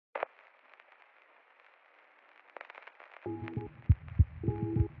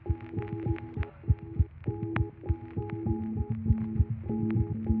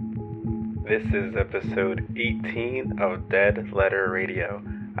This is episode 18 of Dead Letter Radio.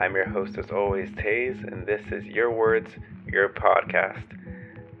 I'm your host, as always, Taze, and this is Your Words, Your Podcast.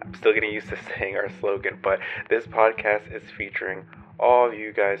 I'm still getting used to saying our slogan, but this podcast is featuring all of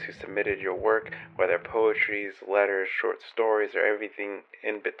you guys who submitted your work, whether poetries, letters, short stories, or everything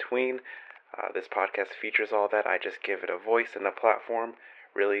in between. This podcast features all that. I just give it a voice and a platform.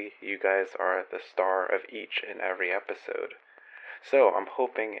 Really, you guys are the star of each and every episode. So I'm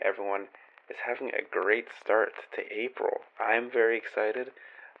hoping everyone is having a great start to April. I'm very excited.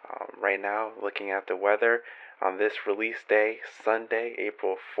 Right now, looking at the weather on this release day, Sunday,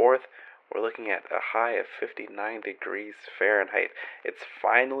 April 4th, we're looking at a high of 59 degrees Fahrenheit. It's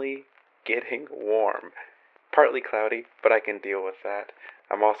finally getting warm. Partly cloudy, but I can deal with that.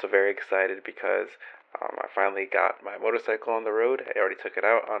 I'm also very excited because I finally got my motorcycle on the road. I already took it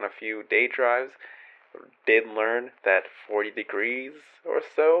out on a few day drives. Did learn that 40 degrees or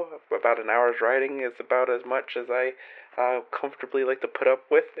so, about an hour's riding, is about as much as I comfortably like to put up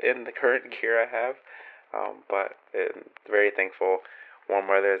with in the current gear I have. But very thankful. Warm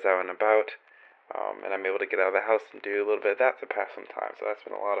weather is out and about, and I'm able to get out of the house and do a little bit of that to pass some time. So that's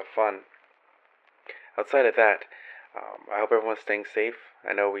been a lot of fun. Outside of that, I hope everyone's staying safe.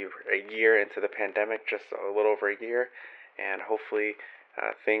 I know we're a year into the pandemic, just a little over a year, and hopefully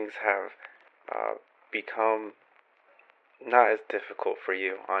things have become not as difficult for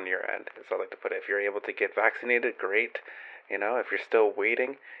you on your end, as I like to put it. If you're able to get vaccinated, great. If you're still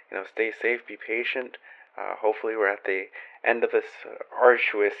waiting, stay safe, be patient. Hopefully we're at the end of this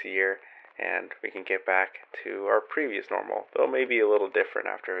arduous year and we can get back to our previous normal, though maybe a little different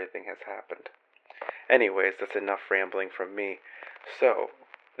after everything has happened. Anyways, that's enough rambling from me. So,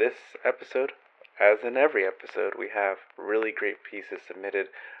 this episode, as in every episode, we have really great pieces submitted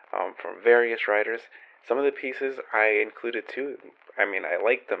from various writers. Some of the pieces I included too. I mean, I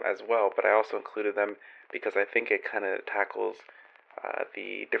liked them as well, but I also included them because I think it kind of tackles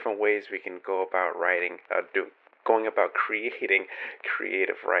the different ways we can go about writing, going about creating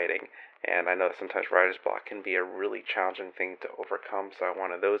creative writing. And I know that sometimes writer's block can be a really challenging thing to overcome, so I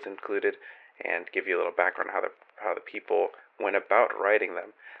wanted those included and give you a little background on how the people went about writing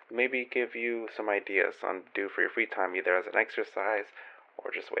them. Maybe give you some ideas on do for your free time, either as an exercise or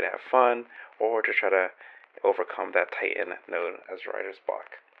just a way to have fun, or to try to overcome that titan known as writer's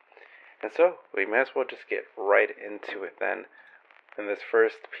block. And so, we may as well just get right into it then. And this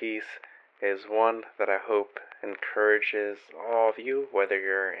first piece is one that I hope encourages all of you, whether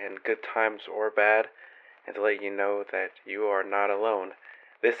you're in good times or bad, and to let you know that you are not alone.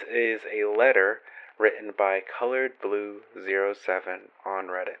 This is a letter written by Colored Blue 07 on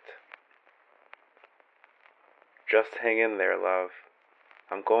Reddit. Just hang in there, love.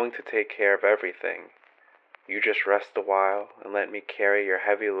 I'm going to take care of everything. You just rest a while and let me carry your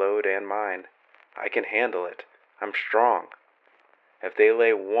heavy load and mine. I can handle it. I'm strong. If they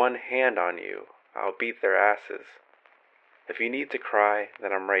lay one hand on you, I'll beat their asses. If you need to cry,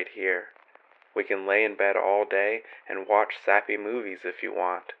 then I'm right here. We can lay in bed all day and watch sappy movies if you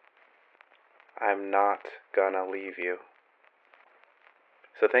want. I'm not gonna leave you.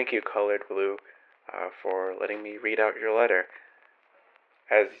 So thank you, Colored Blue, for letting me read out your letter.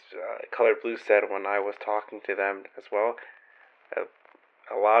 As Colored Blue said when I was talking to them as well,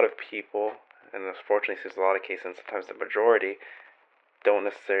 a lot of people, and unfortunately there's a lot of cases, and sometimes the majority, don't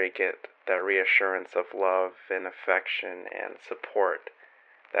necessarily get that reassurance of love and affection and support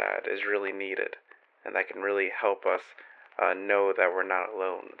that is really needed, and that can really help us know that we're not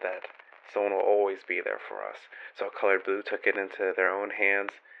alone, that someone will always be there for us. So Colored Blue took it into their own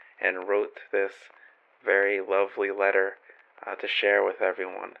hands and wrote this very lovely letter to share with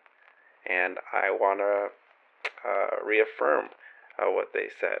everyone. And I want to reaffirm what they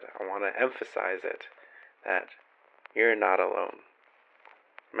said. I want to emphasize it, that you're not alone.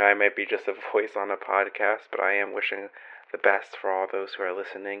 I might be just a voice on a podcast, but I am wishing the best for all those who are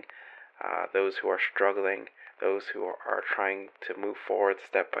listening, those who are struggling, those who are trying to move forward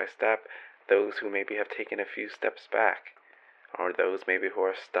step by step, those who maybe have taken a few steps back, or those maybe who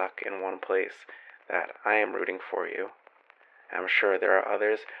are stuck in one place, that I am rooting for you. I'm sure there are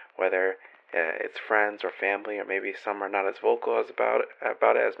others, whether it's friends or family, or maybe some are not as vocal about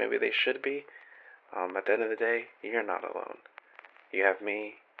it as maybe they should be. At the end of the day, you're not alone. You have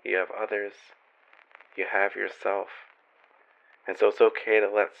me, you have others, you have yourself. And so it's okay to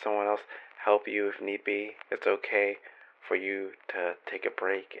let someone else help you if need be. It's okay for you to take a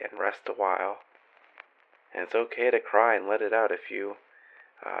break and rest a while. And it's okay to cry and let it out if you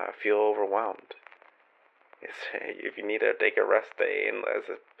feel overwhelmed. If you need to take a rest day, and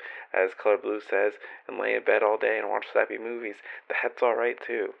as Colored Blue says, and lay in bed all day and watch sappy movies, that's alright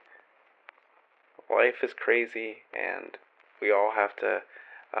too. life is crazy and we all have to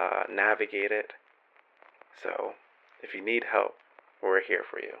navigate it. So if you need help, we're here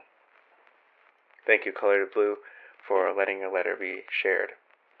for you. Thank you, Colored Blue, for letting your letter be shared.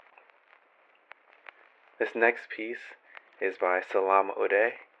 This next piece is by Salam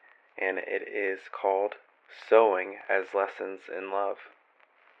Odeh, and it is called Sewing as Lessons in Love.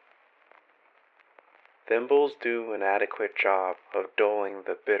 Thimbles do an adequate job of dulling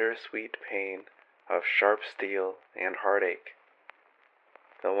the bittersweet pain of sharp steel and heartache.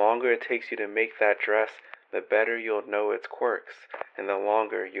 The longer it takes you to make that dress, the better you'll know its quirks, and the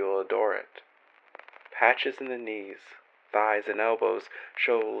longer you'll adore it. Patches in the knees, thighs, and elbows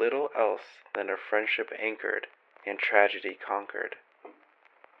show little else than a friendship anchored and tragedy conquered.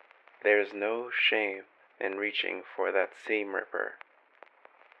 There's no shame in reaching for that seam ripper.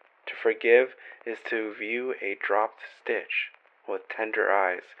 To forgive is to view a dropped stitch with tender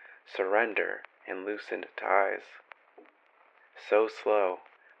eyes, surrender and loosened ties. So slow,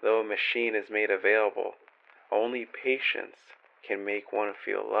 though a machine is made available, only patience can make one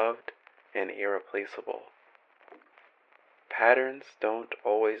feel loved and irreplaceable. Patterns don't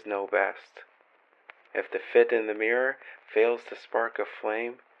always know best. If the fit in the mirror fails to spark a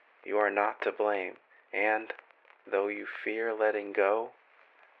flame, you are not to blame, and, though you fear letting go,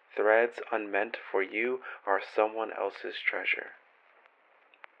 threads unmeant for you are someone else's treasure.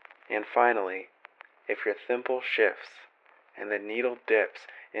 And finally, if your thimble shifts and the needle dips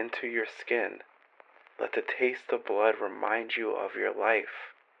into your skin, let the taste of blood remind you of your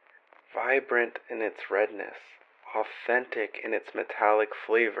life, vibrant in its redness, authentic in its metallic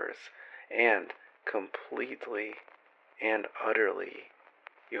flavors, and completely and utterly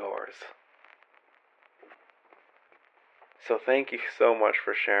yours. So thank you so much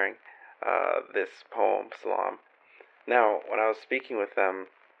for sharing this poem, Salam. Now, when I was speaking with them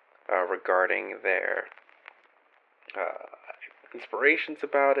regarding their inspirations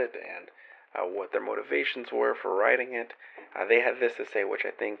about it and what their motivations were for writing it, they had this to say, which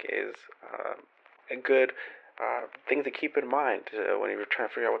I think is a good thing to keep in mind when you're trying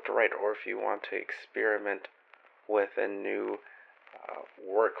to figure out what to write, or if you want to experiment with a new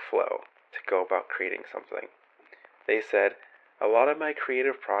workflow to go about creating something. They said, "A lot of my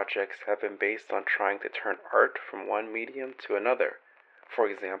creative projects have been based on trying to turn art from one medium to another. For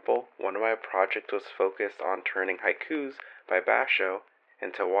example, one of my projects was focused on turning haikus by Basho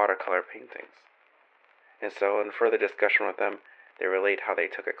into watercolor paintings." And so in further discussion with them, they relate how they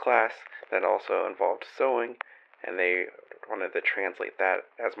took a class that also involved sewing, and they wanted to translate that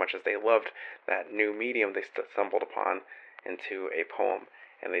as much as they loved that new medium they stumbled upon into a poem.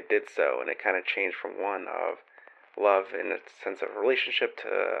 And they did so, and it kind of changed from one of love in a sense of relationship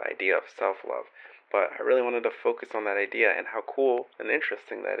to idea of self-love. But I really wanted to focus on that idea and how cool and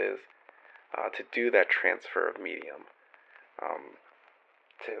interesting that is to do that transfer of medium.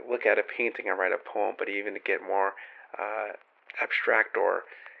 To look at a painting and write a poem, but even to get more abstract or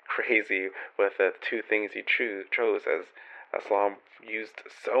crazy with the two things you chose, as Islam used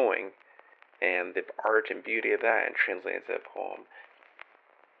sewing and the art and beauty of that and translated it into a poem.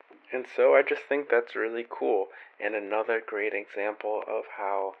 And so I just think that's really cool, and another great example of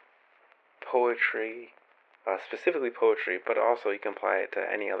how poetry, specifically poetry, but also you can apply it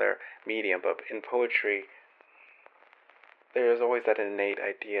to any other medium, but in poetry, there's always that innate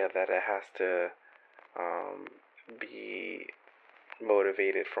idea that it has to be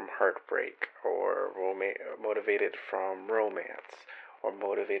motivated from heartbreak, or motivated from romance, or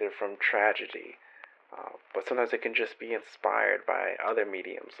motivated from tragedy. But sometimes it can just be inspired by other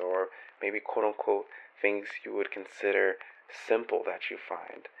mediums, or maybe quote-unquote things you would consider simple that you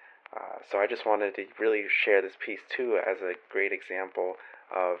find. So I just wanted to really share this piece too as a great example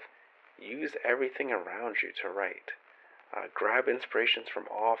of use everything around you to write. Grab inspirations from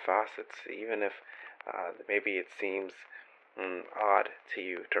all facets, even if maybe it seems odd to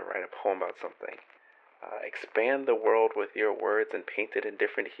you to write a poem about something. Expand the world with your words and paint it in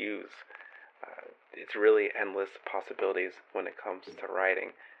different hues. It's really endless possibilities when it comes to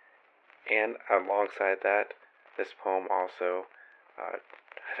writing. And alongside that, this poem also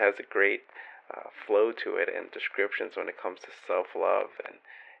has a great flow to it and descriptions when it comes to self-love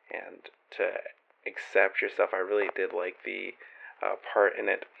and to accept yourself. I really did like the part in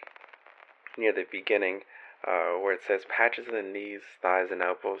it near the beginning where it says, "Patches in the knees, thighs, and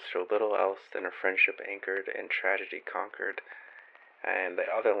elbows show little else than a friendship anchored and tragedy conquered." And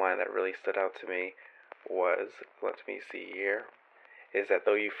the other line that really stood out to me was, let me see here, is that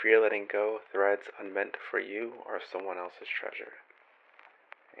though you fear letting go, threads unmeant for you are someone else's treasure.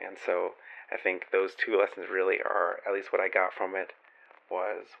 And so I think those two lessons really are, at least what I got from it,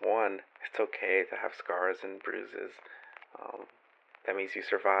 was, one, it's okay to have scars and bruises. Um, that means you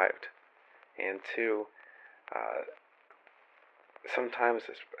survived. And two, uh, sometimes,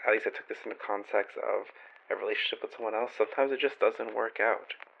 at least I took this in the context of a relationship with someone else, sometimes it just doesn't work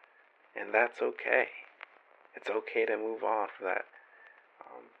out. And that's okay. It's okay to move on from that.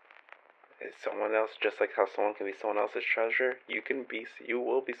 Is someone else, just like how someone can be someone else's treasure, you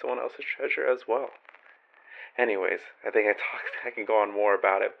will be someone else's treasure as well. Anyways, I think I can go on more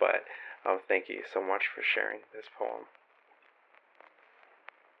about it, but thank you so much for sharing this poem.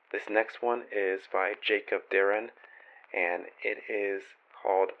 This next one is by Jacob Dylan, and it is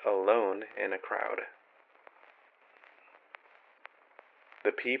called Alone in a Crowd.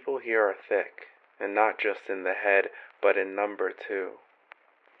 The people here are thick, and not just in the head, but in number too.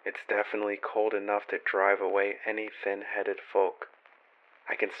 It's definitely cold enough to drive away any thin-headed folk.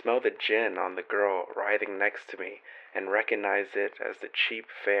 I can smell the gin on the girl writhing next to me and recognize it as the cheap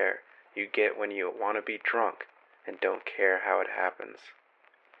fare you get when you want to be drunk and don't care how it happens.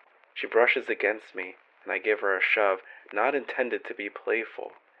 She brushes against me, and I give her a shove not intended to be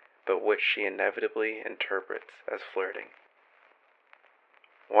playful, but which she inevitably interprets as flirting.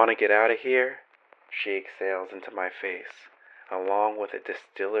 "Want to get out of here?" she exhales into my face, along with a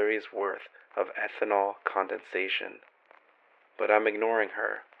distillery's worth of ethanol condensation. But I'm ignoring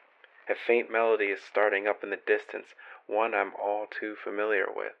her. A faint melody is starting up in the distance, one I'm all too familiar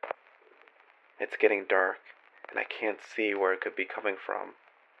with. It's getting dark, and I can't see where it could be coming from.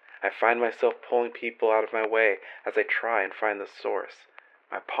 I find myself pulling people out of my way as I try and find the source,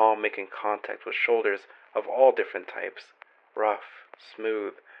 my palm making contact with shoulders of all different types, rough,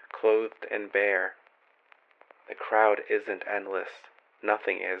 smooth, clothed and bare. The crowd isn't endless,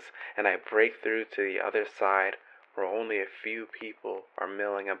 nothing is, and I break through to the other side where only a few people are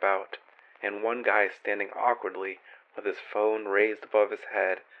milling about, and one guy standing awkwardly with his phone raised above his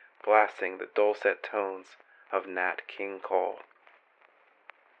head, blasting the dulcet tones of Nat King Cole.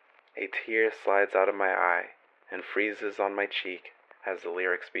 A tear slides out of my eye and freezes on my cheek as the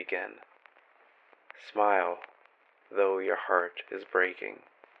lyrics begin. Smile, though your heart is breaking.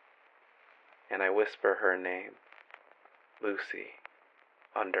 And I whisper her name, Lucy,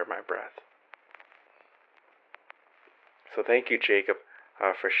 under my breath. So thank you, Jacob,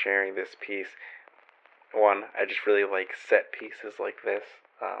 for sharing this piece. One, I just really like set pieces like this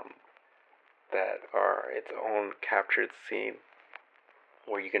that are its own captured scene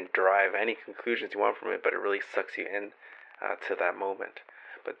where you can derive any conclusions you want from it, but it really sucks you in to that moment.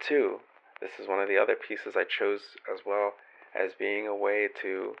 But two, this is one of the other pieces I chose as well as being a way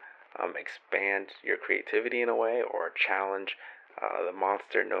to expand your creativity in a way, or challenge the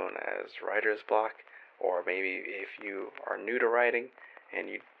monster known as writer's block, or maybe if you are new to writing and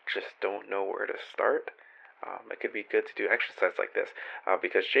you just don't know where to start, it could be good to do exercise like this,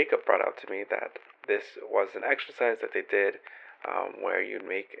 because Jacob brought out to me that this was an exercise that they did where you'd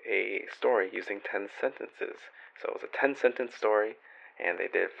make a story using 10 sentences. So it was a 10-sentence story, and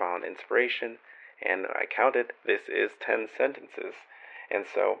they found inspiration, and I counted, this is 10 sentences. And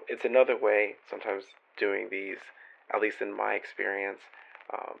so it's another way, sometimes doing these, at least in my experience,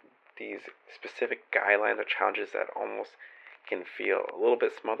 these specific guidelines or challenges that almost can feel a little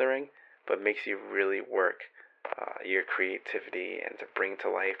bit smothering, but makes you really work your creativity and to bring to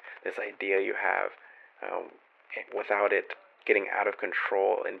life this idea you have without it getting out of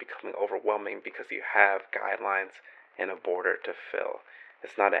control and becoming overwhelming because you have guidelines and a border to fill.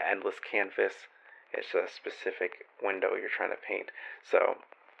 It's not an endless canvas. It's a specific window you're trying to paint. So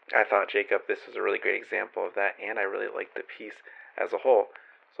I thought, Jacob, this was a really great example of that, and I really liked the piece as a whole.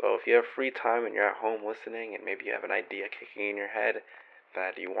 So if you have free time and you're at home listening, and maybe you have an idea kicking in your head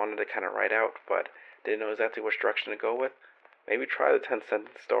that you wanted to kind of write out but didn't know exactly which direction to go with, maybe try the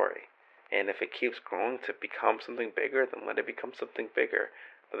 10-sentence story. And if it keeps growing to become something bigger, then let it become something bigger.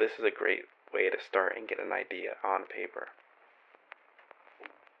 But this is a great way to start and get an idea on paper.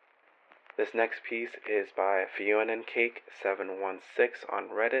 This next piece is by FionaandCake716 on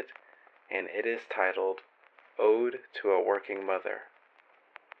Reddit, and it is titled Ode to a Working Mother.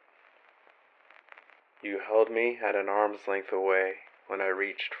 You held me at an arm's length away when I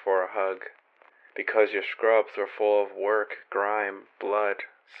reached for a hug, because your scrubs were full of work, grime, blood,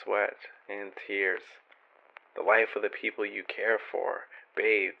 sweat, and tears. The life of the people you care for,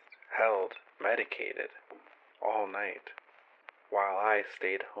 bathed, held, medicated, all night, while I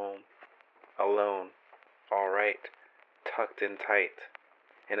stayed home. Alone, all right, tucked in tight,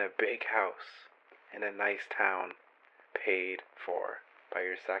 in a big house, in a nice town, paid for by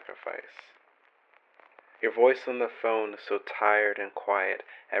your sacrifice. Your voice on the phone so tired and quiet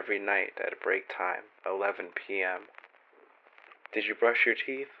every night at break time, 11 p.m. Did you brush your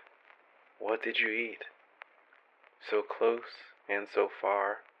teeth? What did you eat? So close and so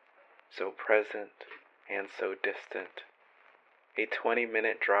far, so present and so distant. A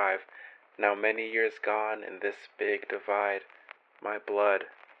 20-minute drive, now many years gone in this big divide. My blood,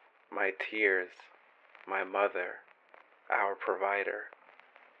 my tears, my mother, our provider.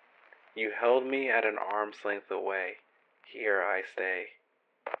 You held me at an arm's length away. Here I stay.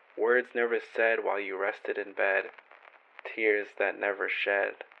 Words never said while you rested in bed. Tears that never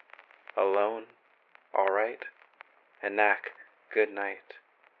shed. Alone? All right? Anak, good night.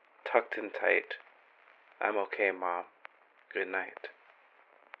 Tucked in tight. I'm okay, Mom. Good night.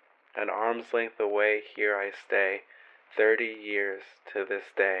 An arm's length away, here I stay, 30 years to this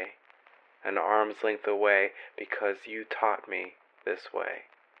day. An arm's length away because you taught me this way.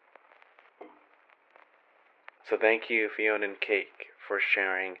 So thank you, Fiona and Cake, for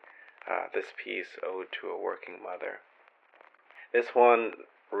sharing this piece, Ode to a Working Mother. This one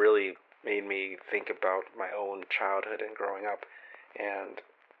really made me think about my own childhood and growing up. And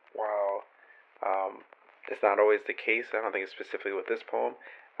while it's not always the case, I don't think it's specifically with this poem,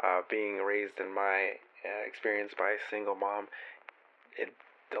 being raised in my experience by a single mom,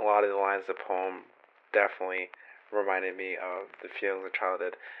 a lot of the lines of the poem definitely reminded me of the feelings of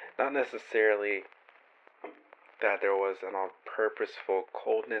childhood. Not necessarily that there was an on-purposeful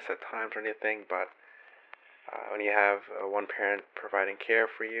coldness at times or anything, but when you have one parent providing care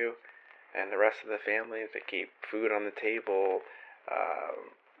for you and the rest of the family to keep food on the table,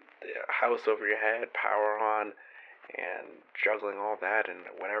 the house over your head, power on, and juggling all that and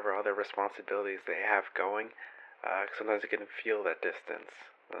whatever other responsibilities they have going, sometimes you can feel that distance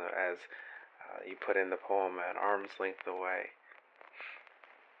as you put in the poem, an arm's length away.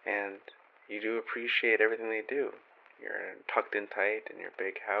 And you do appreciate everything they do. You're tucked in tight in your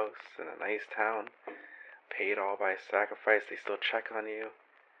big house in a nice town, paid all by sacrifice. They still check on you.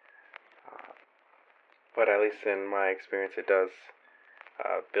 But at least in my experience, it does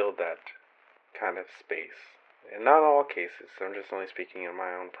build that kind of space. In not all cases, I'm just only speaking in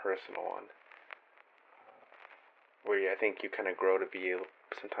my own personal one, where I think you kind of grow to be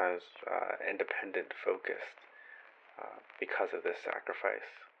sometimes independent focused because of this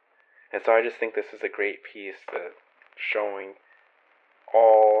sacrifice. And so I just think this is a great piece that showing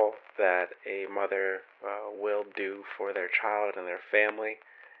all that a mother will do for their child and their family,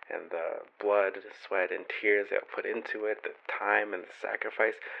 and the blood, sweat, and tears they'll put into it, the time and the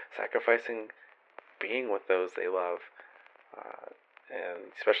sacrificing being with those they love,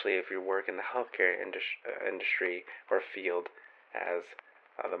 and especially if you work in the healthcare industry or field, as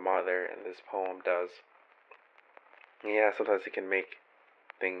the mother in this poem does. Yeah, sometimes it can make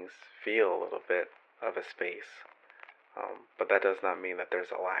things feel a little bit of a space, but that does not mean that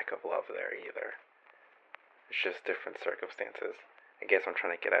there's a lack of love there either. It's just different circumstances. I guess I'm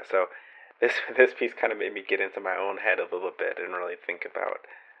trying to get at. So this piece kind of made me get into my own head a little bit and really think about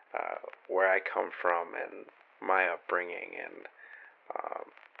where I come from and my upbringing, and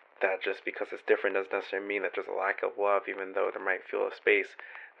that just because it's different doesn't necessarily mean that there's a lack of love, even though there might feel a space.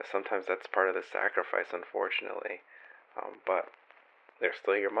 That sometimes that's part of the sacrifice, unfortunately. But they're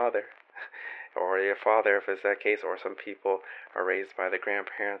still your mother, or your father if it's that case, or some people are raised by the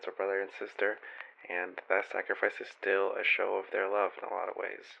grandparents or brother and sister, and that sacrifice is still a show of their love in a lot of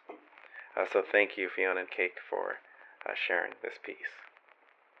ways. So thank you, Fiona and Cake, for sharing this piece.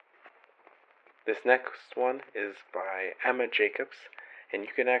 This next one is by Emma Jacobs, and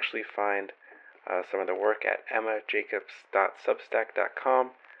you can actually find some of their work at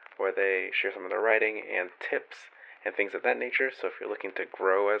emmajacobs.substack.com, where they share some of their writing and tips and things of that nature. So if you're looking to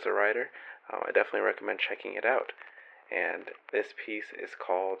grow as a writer, I definitely recommend checking it out. And this piece is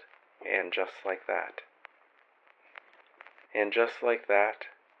called And Just Like That. And just like that,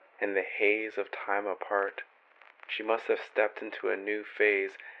 in the haze of time apart, she must have stepped into a new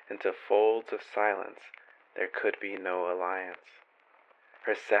phase, into folds of silence. There could be no alliance.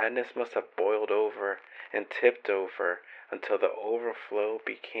 Her sadness must have boiled over and tipped over until the overflow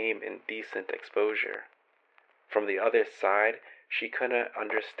became indecent exposure. From the other side, she couldn't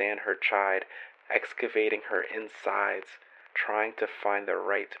understand her chide, excavating her insides, trying to find the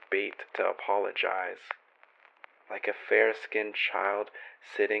right bait to apologize. Like a fair-skinned child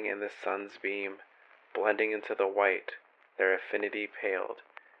sitting in the sun's beam, blending into the white, their affinity paled,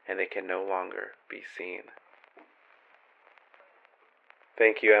 and they can no longer be seen.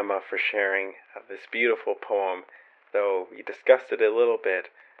 Thank you, Emma, for sharing this beautiful poem, though we discussed it a little bit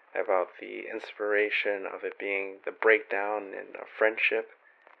about the inspiration of it being the breakdown in a friendship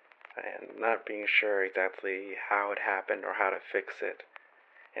and not being sure exactly how it happened or how to fix it.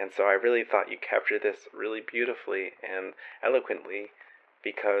 And so I really thought you captured this really beautifully and eloquently,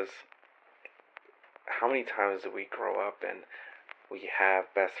 because how many times do we grow up and we have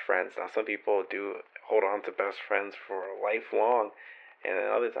best friends? Now, some people do hold on to best friends for lifelong, and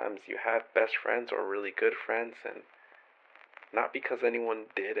then other times you have best friends or really good friends, and not because anyone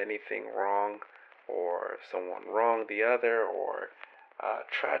did anything wrong or someone wronged the other or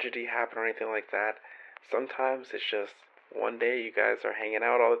tragedy happened or anything like that. Sometimes it's just one day you guys are hanging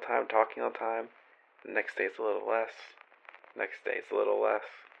out all the time, talking all the time. The next day it's a little less. Next day it's a little less.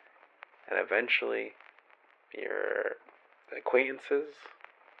 And eventually your acquaintances,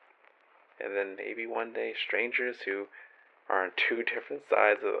 and then maybe one day strangers who are on two different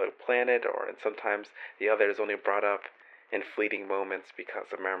sides of the planet, or and sometimes the other is only brought up in fleeting moments because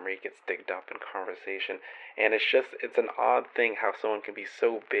the memory gets digged up in conversation. And it's an odd thing how someone can be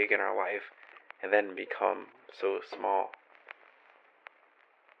so big in our life and then become so small.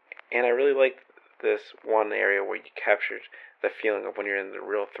 And I really like this one area where you captured the feeling of when you're in the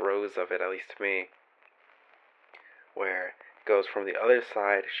real throes of it, at least to me, where it goes from the other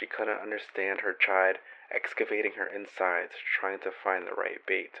side. She couldn't understand her chide, excavating her insides, trying to find the right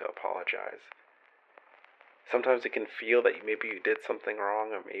bait to apologize. Sometimes it can feel that maybe you did something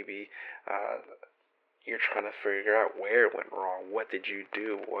wrong, or maybe you're trying to figure out where it went wrong. What did you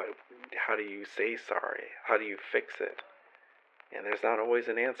do? How do you say sorry? How do you fix it? And there's not always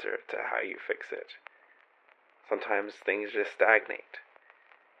an answer to how you fix it. Sometimes things just stagnate,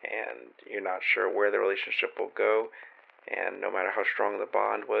 and you're not sure where the relationship will go. And no matter how strong the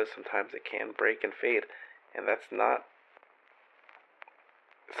bond was, sometimes it can break and fade, and that's not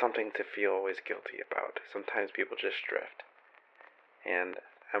something to feel always guilty about. Sometimes people just drift. And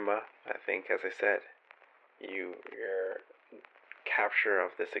Emma, I think, as I said, your capture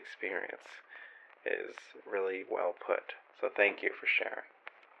of this experience is really well put. So thank you for sharing.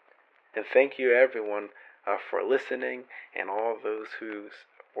 And thank you everyone for listening, and all those who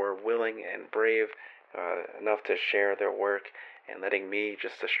were willing and brave enough to share their work, and letting me,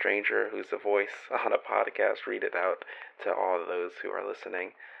 just a stranger who's a voice on a podcast, read it out to all of those who are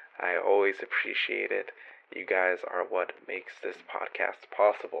listening. I always appreciate it. You guys are what makes this podcast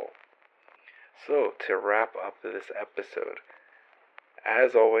possible. So, to wrap up this episode,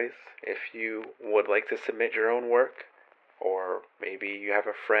 as always, if you would like to submit your own work, or maybe you have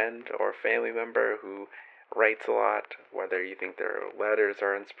a friend or family member who writes a lot, whether you think their letters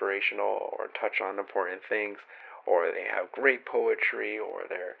are inspirational or touch on important things, or they have great poetry, or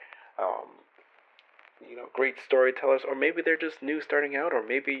they're great storytellers, or maybe they're just new starting out, or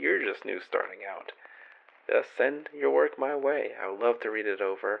maybe you're just new starting out, just send your work my way. I would love to read it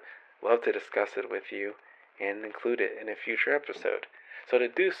over, love to discuss it with you, and include it in a future episode. So to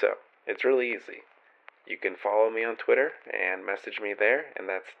do so, it's really easy. You can follow me on Twitter and message me there, and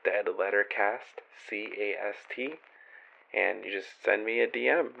that's DeadLetterCast, CAST. And you just send me a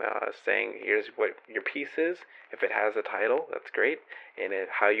DM saying here's what your piece is. If it has a title, that's great, and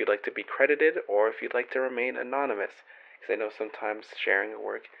how you'd like to be credited, or if you'd like to remain anonymous. Because I know sometimes sharing a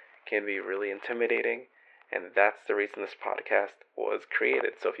work can be really intimidating, and that's the reason this podcast was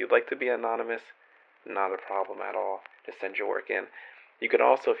created. So if you'd like to be anonymous, not a problem at all. Just send your work in. You can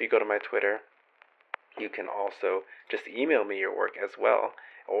also, if you go to my Twitter, you can also just email me your work as well.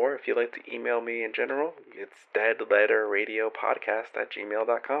 Or if you'd like to email me in general, it's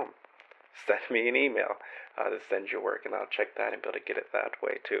deadletterradiopodcast@gmail.com. Send me an email to send your work, and I'll check that and be able to get it that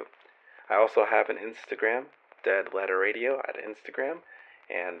way too. I also have an Instagram, Dead Letter Radio at Instagram,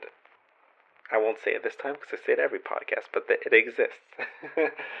 and I won't say it this time because I say it every podcast, but it exists.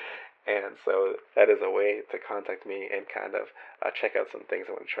 And so that is a way to contact me and kind of check out some things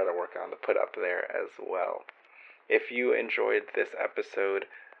I'm going to try to work on to put up there as well. If you enjoyed this episode,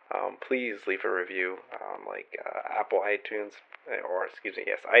 please leave a review, Apple iTunes,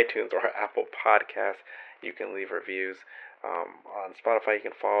 iTunes or Apple Podcasts. You can leave reviews. On Spotify, you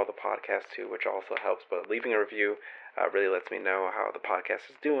can follow the podcast too, which also helps. But leaving a review really lets me know how the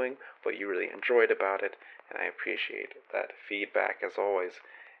podcast is doing, what you really enjoyed about it, and I appreciate that feedback as always.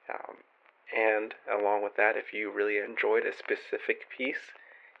 And along with that, if you really enjoyed a specific piece,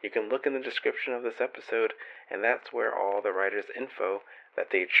 you can look in the description of this episode, and that's where all the writer's info that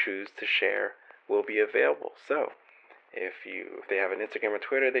they choose to share will be available. So, if they have an Instagram or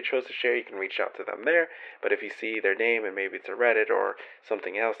Twitter they chose to share, you can reach out to them there. But if you see their name and maybe it's a Reddit or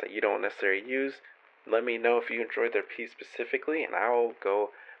something else that you don't necessarily use, let me know if you enjoyed their piece specifically, and I'll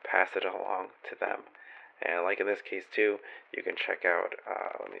go pass it along to them. And like in this case too, you can check out,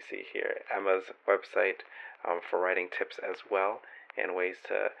 Emma's website for writing tips as well, and ways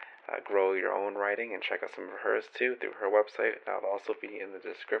to grow your own writing and check out some of hers too through her website. That'll also be in the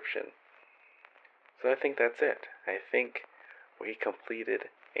description. So I think that's it. I think we completed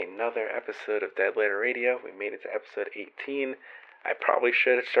another episode of Dead Letter Radio. We made it to episode 18. I probably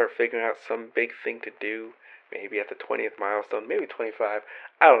should start figuring out some big thing to do. Maybe at the 20th milestone, maybe 25.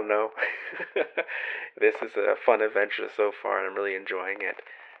 I don't know. This is a fun adventure so far, and I'm really enjoying it.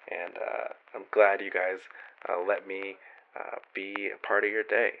 And I'm glad you guys let me be a part of your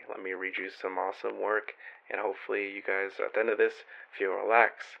day. Let me read you some awesome work, and hopefully you guys at the end of this feel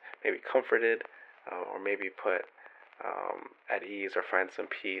relaxed, maybe comforted, or maybe put at ease or find some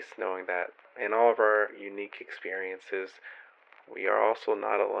peace knowing that in all of our unique experiences, we are also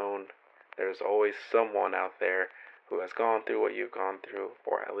not alone. There's always someone out there who has gone through what you've gone through,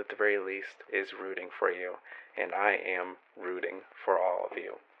 or at the very least is rooting for you, and I am rooting for all of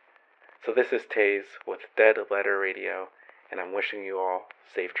you. So this is Taze with Dead Letter Radio, and I'm wishing you all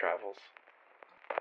safe travels.